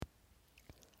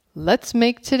Let's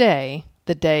make today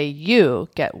the day you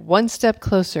get one step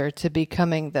closer to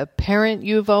becoming the parent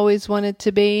you've always wanted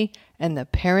to be and the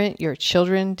parent your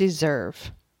children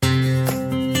deserve.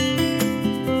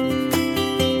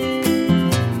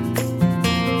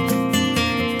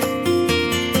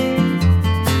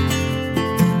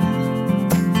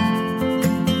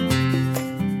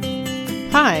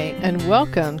 Hi, and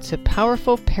welcome to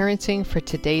Powerful Parenting for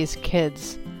Today's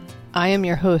Kids. I am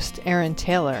your host, Erin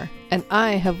Taylor, and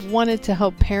I have wanted to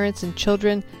help parents and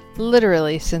children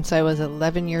literally since I was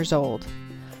 11 years old.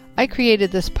 I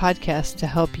created this podcast to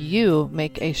help you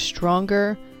make a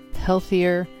stronger,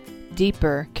 healthier,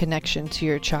 deeper connection to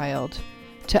your child,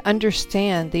 to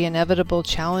understand the inevitable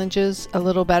challenges a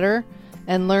little better,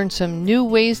 and learn some new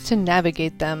ways to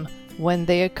navigate them when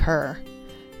they occur.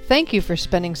 Thank you for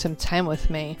spending some time with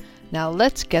me. Now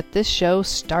let's get this show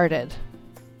started.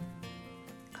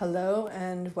 Hello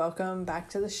and welcome back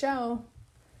to the show.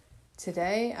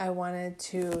 Today I wanted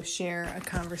to share a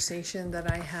conversation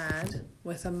that I had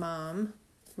with a mom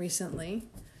recently.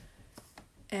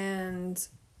 And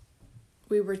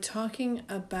we were talking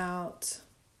about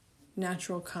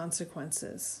natural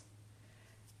consequences.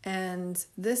 And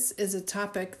this is a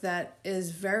topic that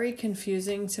is very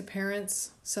confusing to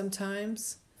parents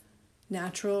sometimes.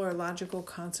 Natural or logical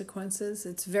consequences.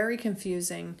 It's very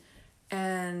confusing,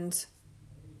 and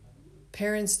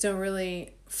parents don't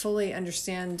really fully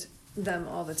understand them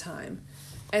all the time.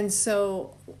 And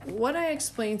so what I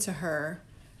explained to her,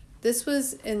 this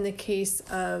was in the case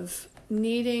of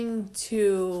needing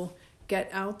to get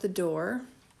out the door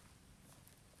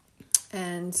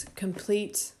and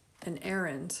complete an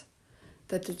errand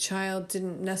that the child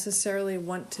didn't necessarily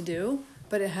want to do,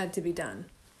 but it had to be done.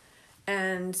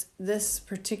 And this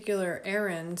particular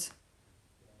errand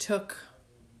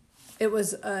it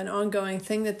was an ongoing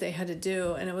thing that they had to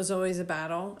do, and it was always a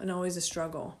battle and always a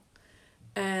struggle.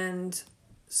 And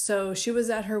so she was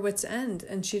at her wit's end,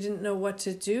 and she didn't know what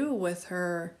to do with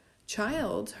her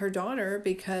child, her daughter,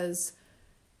 because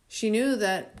she knew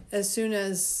that as soon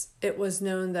as it was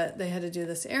known that they had to do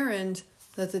this errand,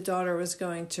 that the daughter was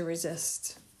going to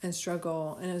resist and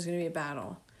struggle, and it was going to be a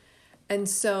battle. And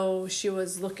so she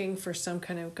was looking for some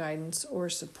kind of guidance or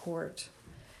support.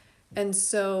 And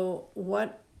so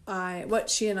what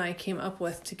she and I came up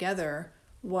with together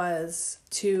was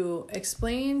to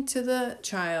explain to the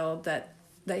child that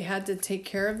they had to take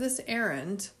care of this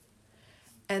errand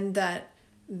and that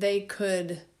they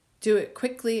could do it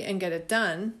quickly and get it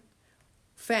done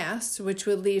fast, which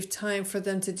would leave time for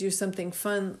them to do something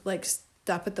fun like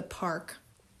stop at the park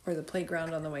or the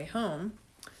playground on the way home.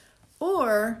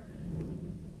 Or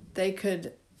they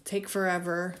could take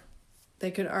forever,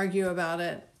 they could argue about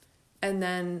it, and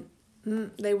then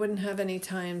they wouldn't have any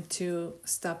time to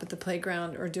stop at the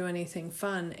playground or do anything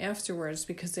fun afterwards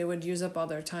because they would use up all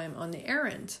their time on the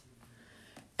errand.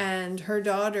 And her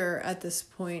daughter at this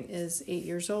point is 8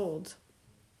 years old.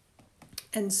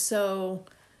 And so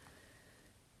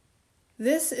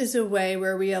this is a way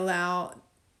where we allow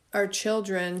our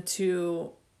children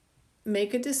to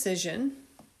make a decision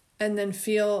and then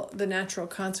feel the natural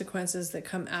consequences that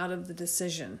come out of the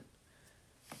decision.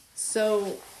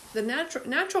 So the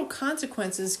natural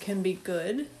consequences can be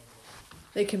good.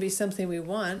 They can be something we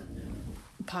want,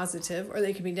 positive, or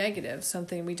they can be negative,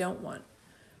 something we don't want.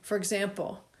 For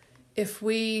example, if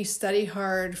we study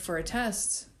hard for a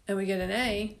test and we get an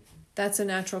A, that's a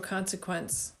natural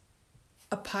consequence,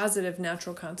 a positive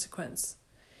natural consequence.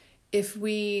 If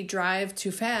we drive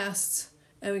too fast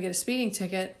and we get a speeding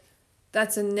ticket,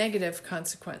 that's a negative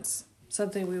consequence,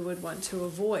 something we would want to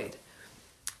avoid.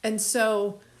 And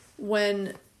so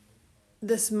when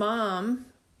this mom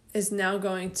is now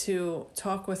going to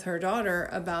talk with her daughter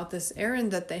about this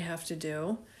errand that they have to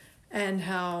do and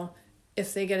how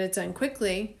if they get it done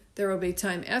quickly, there will be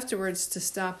time afterwards to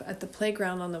stop at the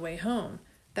playground on the way home.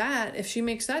 That, if she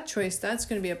makes that choice, that's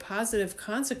going to be a positive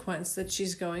consequence that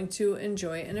she's going to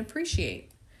enjoy and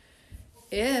appreciate.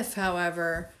 If,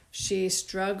 however, she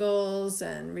struggles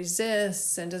and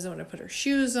resists and doesn't want to put her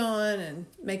shoes on and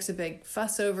makes a big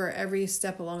fuss over every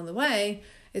step along the way,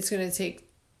 it's going to take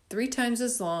 3 times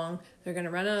as long, they're going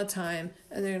to run out of time,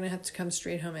 and they're going to have to come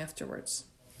straight home afterwards.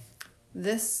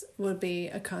 This would be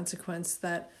a consequence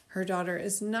that her daughter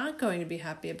is not going to be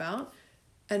happy about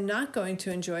and not going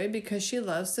to enjoy because she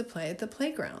loves to play at the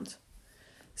playground.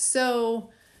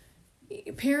 So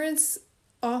parents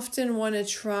often want to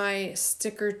try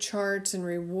sticker charts and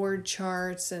reward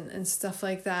charts and stuff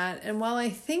like that. And while I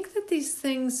think that these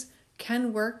things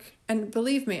can work, and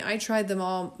believe me, I tried them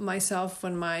all myself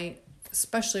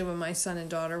especially when my son and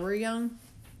daughter were young.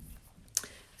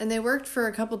 And they worked for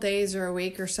a couple days or a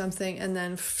week or something, and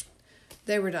then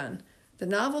they were done. The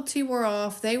novelty wore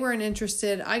off. They weren't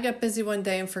interested. I got busy one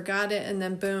day and forgot it, and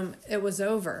then boom, it was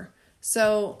over.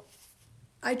 So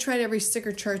I tried every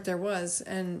sticker chart there was,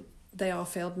 and they all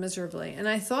failed miserably. And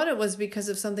I thought it was because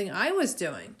of something I was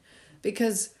doing,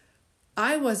 because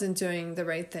I wasn't doing the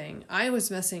right thing. I was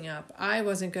messing up. I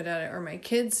wasn't good at it, or my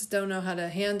kids don't know how to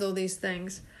handle these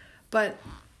things. But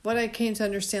what I came to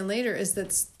understand later is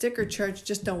that sticker charts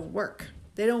just don't work.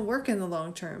 They don't work in the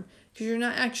long term, because you're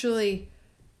not actually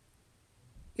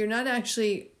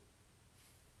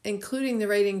including the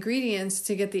right ingredients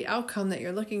to get the outcome that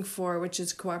you're looking for, which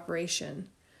is cooperation.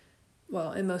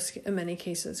 Well, in many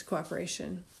cases,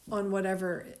 cooperation on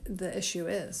whatever the issue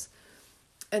is.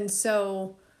 And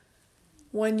so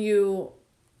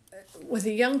with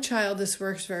a young child, this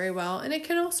works very well, and it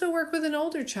can also work with an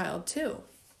older child too.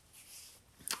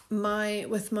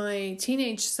 With my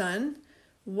teenage son,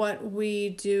 what we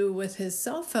do with his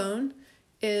cell phone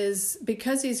is,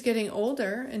 because he's getting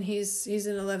older and he's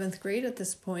in 11th grade at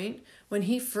this point, when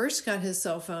he first got his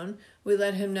cell phone, we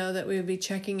let him know that we would be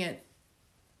checking it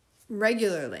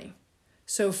regularly.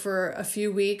 So for a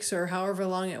few weeks or however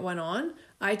long it went on,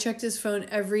 I checked his phone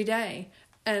every day.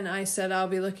 And I said, I'll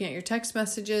be looking at your text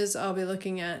messages. I'll be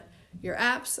looking at your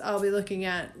apps. I'll be looking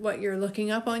at what you're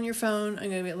looking up on your phone. I'm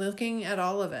going to be looking at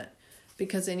all of it,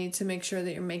 because I need to make sure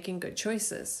that you're making good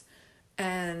choices.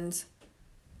 And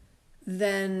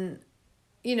then,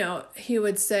 he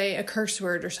would say a curse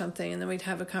word or something, and then we'd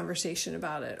have a conversation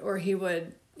about it. Or he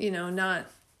would, not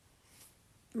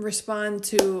respond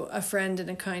to a friend in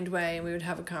a kind way, and we would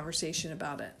have a conversation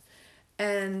about it.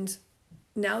 And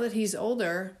now that he's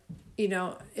older,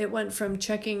 it went from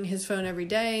checking his phone every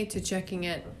day to checking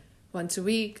it once a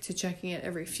week to checking it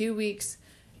every few weeks.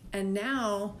 And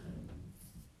now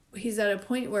he's at a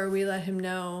point where we let him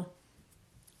know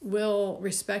we'll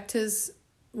respect his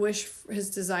his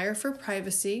desire for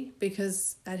privacy,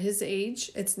 because at his age,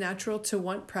 it's natural to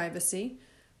want privacy.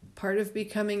 Part of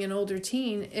becoming an older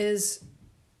teen is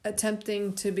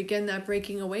attempting to begin that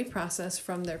breaking away process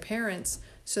from their parents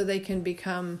so they can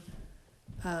become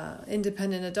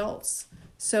independent adults.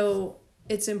 So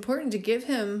it's important to give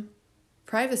him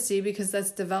privacy, because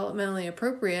that's developmentally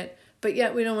appropriate, but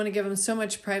yet we don't want to give him so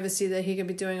much privacy that he could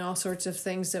be doing all sorts of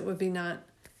things that would be not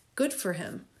good for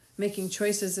him, making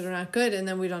choices that are not good, and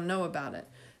then we don't know about it.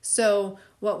 So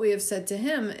what we have said to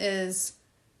him is,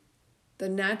 the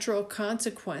natural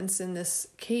consequence in this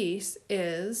case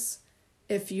is,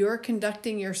 if you're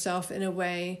conducting yourself in a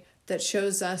way that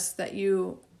shows us that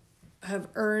you have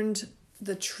earned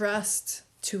the trust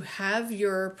to have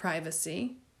your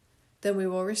privacy, then we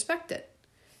will respect it.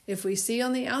 If we see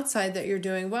on the outside that you're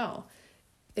doing well,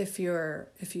 if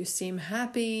you seem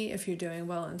happy, if you're doing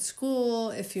well in school,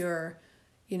 if you're,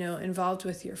 involved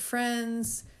with your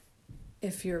friends,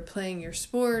 if you're playing your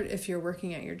sport, if you're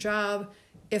working at your job,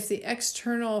 if the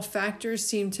external factors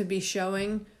seem to be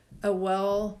showing a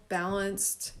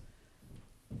well-balanced,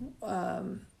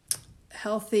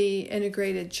 healthy,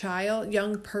 integrated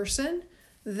young person,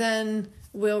 then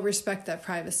we'll respect that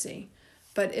privacy.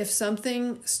 But if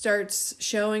something starts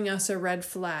showing us a red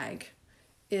flag,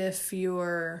 if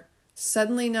you're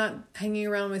suddenly not hanging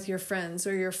around with your friends,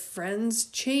 or your friends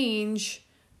change,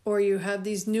 or you have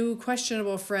these new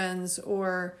questionable friends,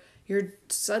 or you're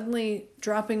suddenly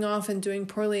dropping off and doing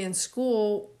poorly in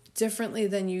school differently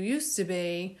than you used to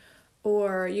be,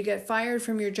 or you get fired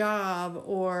from your job,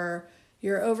 or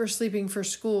you're oversleeping for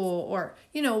school, or,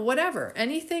 whatever,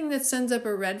 anything that sends up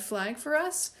a red flag for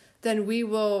us, then we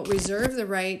will reserve the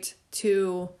right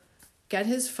to get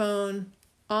his phone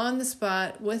on the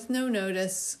spot with no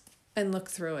notice and look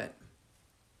through it.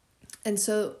 And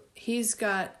so he's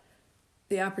got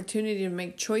the opportunity to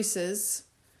make choices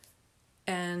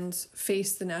and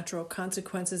face the natural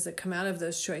consequences that come out of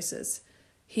those choices.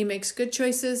 He makes good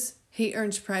choices, he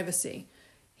earns privacy.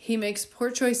 He makes poor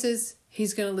choices,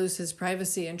 he's going to lose his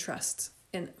privacy and trust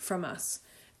from us.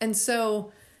 And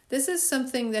so this is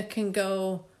something that can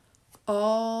go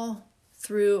all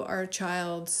through our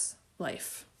child's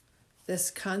life. This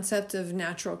concept of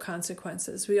natural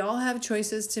consequences. We all have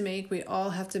choices to make. We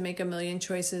all have to make a million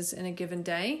choices in a given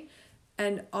day.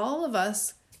 And all of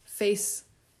us face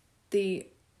the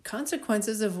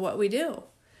consequences of what we do.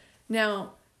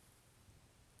 Now,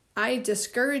 I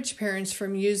discourage parents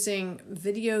from using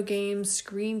video games,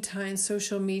 screen time,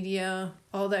 social media,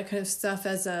 all that kind of stuff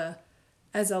as a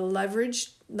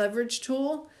leverage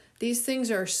tool. These things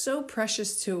are so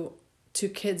precious to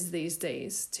kids these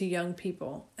days, to young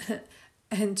people,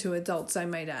 and to adults, I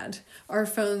might add. Our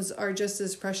phones are just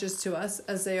as precious to us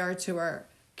as they are to our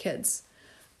kids.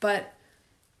 But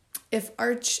if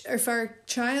our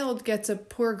child gets a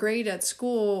poor grade at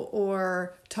school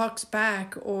or talks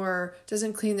back or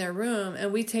doesn't clean their room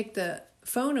and we take the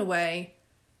phone away,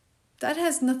 that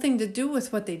has nothing to do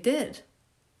with what they did.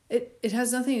 It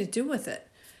has nothing to do with it.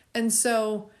 And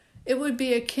so it would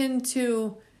be akin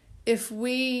to if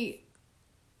we,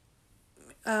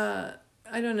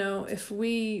 if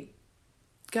we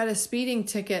got a speeding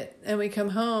ticket and we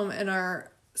come home and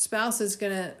our spouse is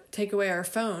going to take away our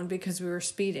phone because we were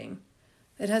speeding.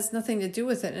 It has nothing to do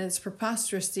with it, and it's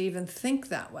preposterous to even think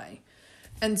that way.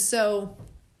 And so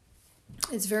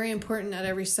it's very important at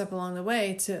every step along the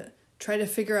way to try to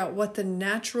figure out what the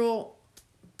natural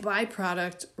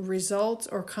byproduct, result,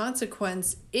 or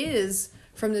consequence is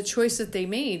from the choice that they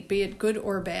made, be it good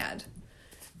or bad,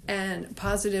 and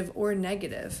positive or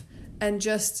negative, and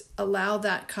just allow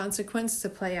that consequence to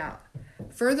play out.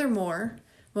 Furthermore,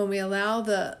 when we allow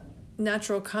the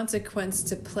natural consequence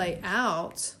to play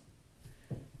out,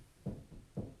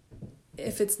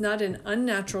 if it's not an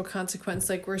unnatural consequence,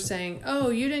 like we're saying, oh,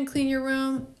 you didn't clean your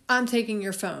room, I'm taking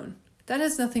your phone. That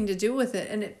has nothing to do with it,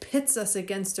 and it pits us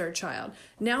against our child.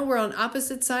 Now we're on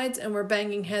opposite sides, and we're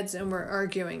banging heads, and we're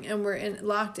arguing, and we're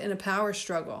locked in a power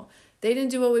struggle. They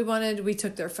didn't do what we wanted, we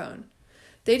took their phone.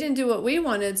 They didn't do what we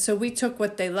wanted, so we took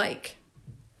what they like.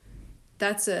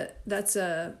 That's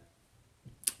a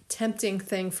tempting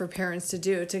thing for parents to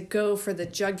do, to go for the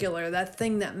jugular, that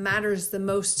thing that matters the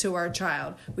most to our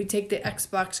child. We take the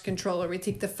Xbox controller, we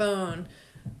take the phone,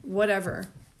 whatever.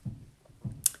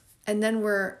 And then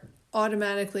we're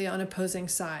automatically on opposing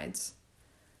sides.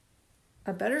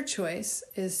 A better choice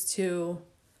is to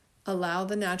allow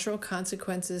the natural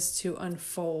consequences to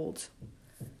unfold.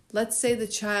 Let's say the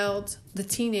child, the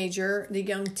teenager, the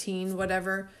young teen,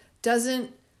 whatever,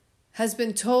 has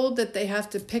been told that they have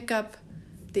to pick up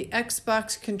the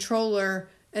Xbox controller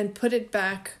and put it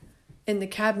back in the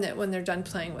cabinet when they're done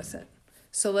playing with it.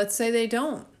 So let's say they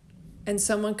don't, and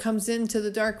someone comes into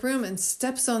the dark room and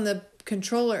steps on the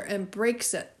controller and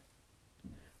breaks it.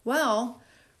 Well,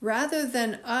 rather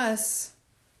than us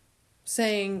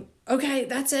saying, okay,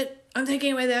 that's it, I'm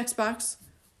taking away the Xbox,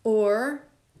 or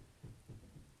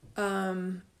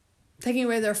taking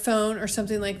away their phone or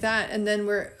something like that, and then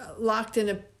we're locked in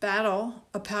a battle,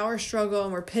 a power struggle,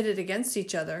 and we're pitted against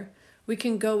each other, we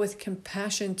can go with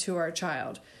compassion to our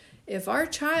child. If our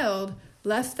child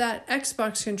left that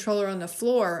Xbox controller on the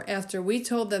floor after we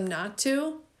told them not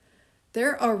to,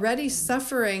 they're already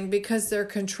suffering because their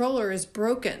controller is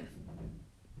broken.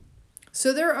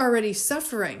 So they're already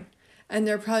suffering, and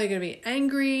they're probably going to be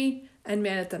angry and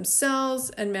mad at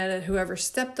themselves and mad at whoever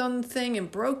stepped on the thing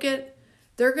and broke it.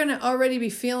 They're going to already be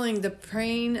feeling the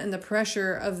pain and the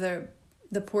pressure of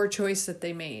the poor choice that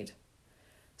they made.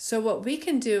 So what we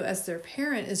can do as their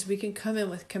parent is we can come in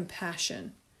with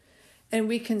compassion, and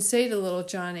we can say to little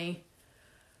Johnny,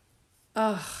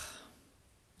 oh,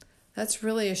 that's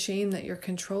really a shame that your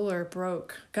controller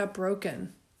got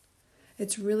broken.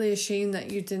 It's really a shame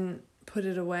that you didn't put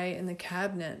it away in the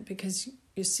cabinet, because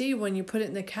you see, when you put it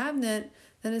in the cabinet,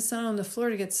 then it's not on the floor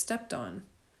to get stepped on.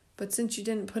 But since you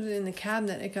didn't put it in the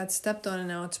cabinet, it got stepped on and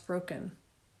now it's broken.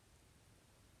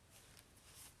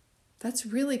 That's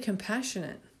really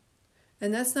compassionate.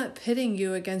 And that's not pitting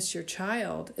you against your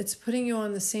child. It's putting you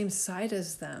on the same side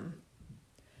as them.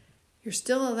 You're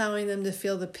still allowing them to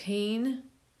feel the pain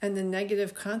and the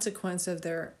negative consequence of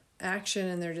their action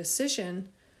and their decision,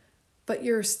 but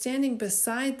you're standing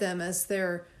beside them as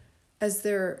their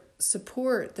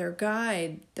support, their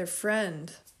guide, their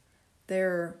friend,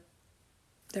 their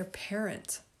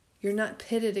parent. You're not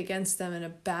pitted against them in a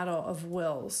battle of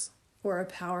wills or a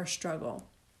power struggle.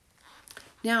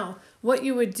 Now, what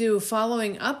you would do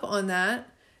following up on that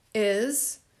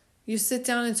is you sit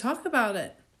down and talk about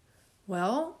it.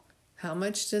 Well, how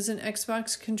much does an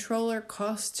Xbox controller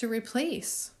cost to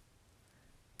replace?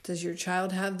 Does your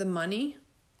child have the money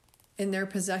in their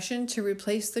possession to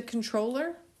replace the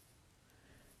controller?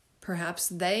 Perhaps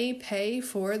they pay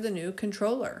for the new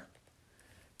controller.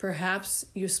 Perhaps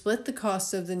you split the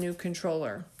cost of the new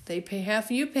controller. They pay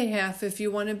half, you pay half if you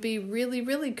want to be really,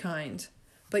 really kind.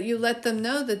 But you let them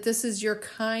know that this is your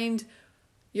kind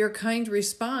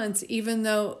response, even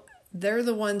though they're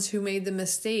the ones who made the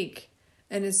mistake.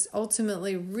 And it's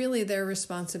ultimately really their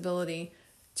responsibility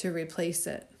to replace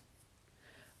it.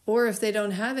 Or if they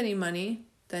don't have any money,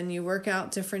 then you work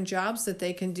out different jobs that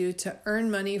they can do to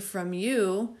earn money from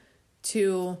you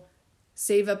to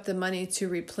save up the money to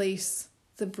replace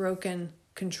the broken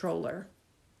controller.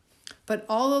 But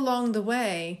all along the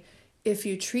way, if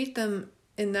you treat them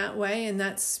in that way, in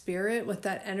that spirit, with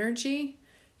that energy,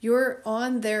 you're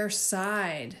on their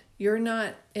side. You're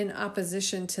not in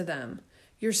opposition to them.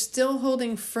 you're still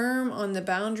holding firm on the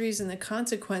boundaries and the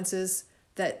consequences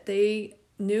that they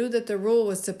knew that the rule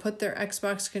was to put their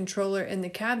Xbox controller in the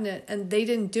cabinet and they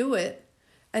didn't do it.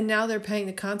 And now they're paying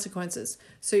the consequences.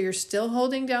 So you're still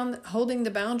holding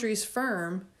the boundaries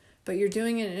firm, but you're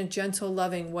doing it in a gentle,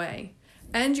 loving way.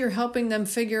 And you're helping them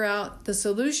figure out the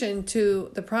solution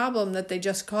to the problem that they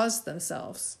just caused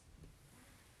themselves.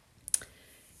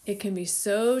 It can be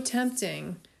so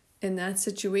tempting in that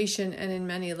situation and in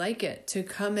many like it to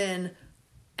come in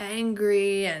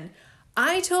angry and,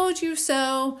 I told you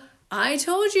so. I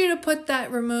told you to put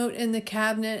that remote in the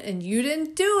cabinet and you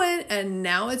didn't do it and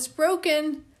now it's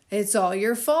broken. It's all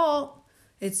your fault.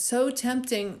 It's so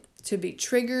tempting to be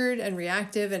triggered and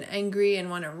reactive and angry and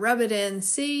want to rub it in.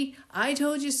 See, I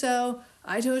told you so.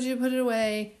 I told you to put it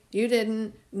away. You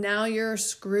didn't. Now you're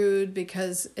screwed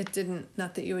because it didn't.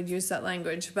 Not that you would use that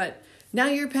language, but now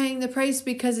you're paying the price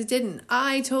because it didn't.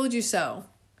 I told you so.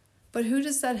 But who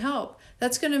does that help?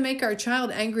 That's going to make our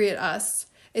child angry at us.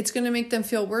 It's going to make them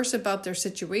feel worse about their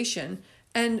situation.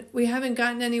 And we haven't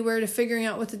gotten anywhere to figuring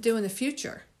out what to do in the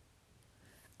future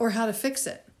or how to fix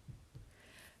it.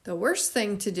 The worst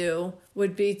thing to do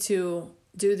would be to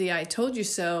do the I told you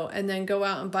so and then go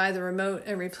out and buy the remote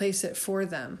and replace it for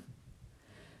them.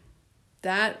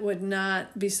 That would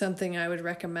not be something I would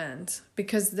recommend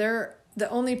because the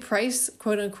only price,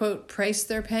 quote unquote, price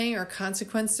they're paying or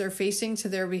consequence they're facing to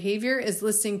their behavior is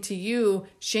listening to you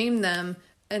shame them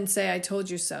and say, I told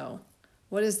you so.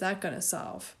 What is that going to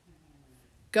solve?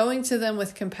 Going to them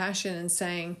with compassion and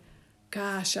saying,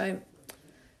 gosh,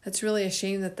 that's really a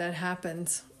shame that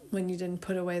happened when you didn't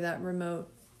put away that remote.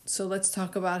 So let's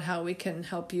talk about how we can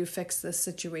help you fix this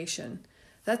situation.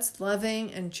 That's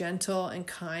loving and gentle and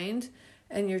kind.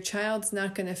 And your child's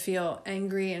not going to feel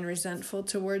angry and resentful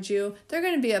towards you. They're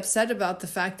going to be upset about the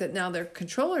fact that now their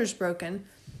controller's broken,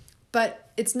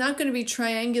 but it's not going to be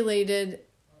triangulated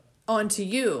onto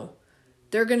you.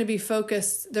 They're going to be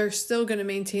focused. They're still going to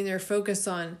maintain their focus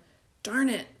on, darn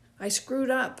it, I screwed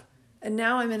up and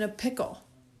now I'm in a pickle.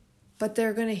 But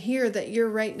they're going to hear that you're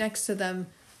right next to them,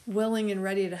 willing and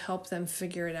ready to help them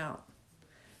figure it out.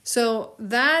 So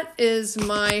that is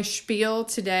my spiel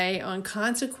today on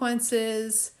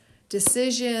consequences,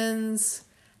 decisions,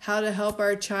 how to help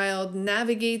our child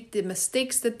navigate the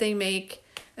mistakes that they make.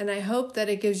 And I hope that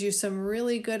it gives you some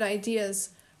really good ideas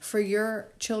for your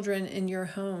children in your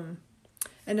home.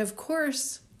 And of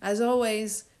course, as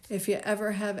always, if you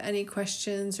ever have any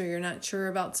questions or you're not sure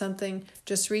about something,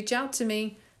 just reach out to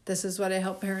me. This is what I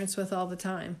help parents with all the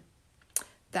time.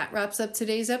 That wraps up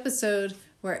today's episode.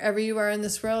 Wherever you are in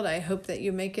this world, I hope that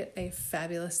you make it a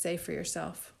fabulous day for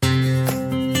yourself.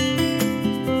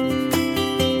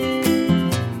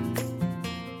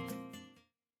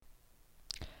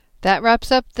 That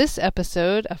wraps up this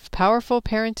episode of Powerful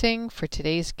Parenting for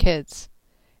Today's Kids.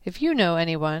 If you know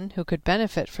anyone who could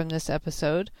benefit from this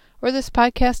episode or this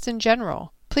podcast in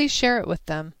general, please share it with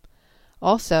them.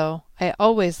 Also, I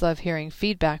always love hearing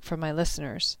feedback from my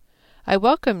listeners. I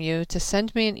welcome you to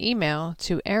send me an email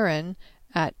to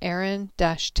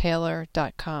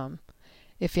erin@erin-taylor.com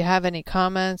if you have any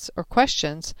comments or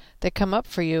questions that come up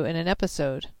for you in an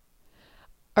episode.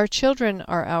 Our children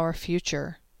are our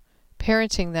future.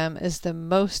 Parenting them is the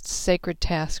most sacred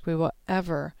task we will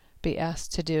ever be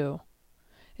asked to do.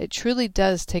 It truly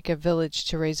does take a village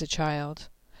to raise a child.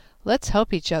 Let's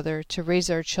help each other to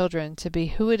raise our children to be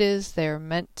who it is they are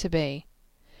meant to be.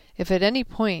 If at any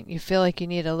point you feel like you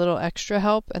need a little extra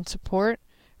help and support,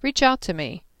 reach out to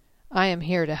me. I am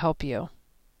here to help you.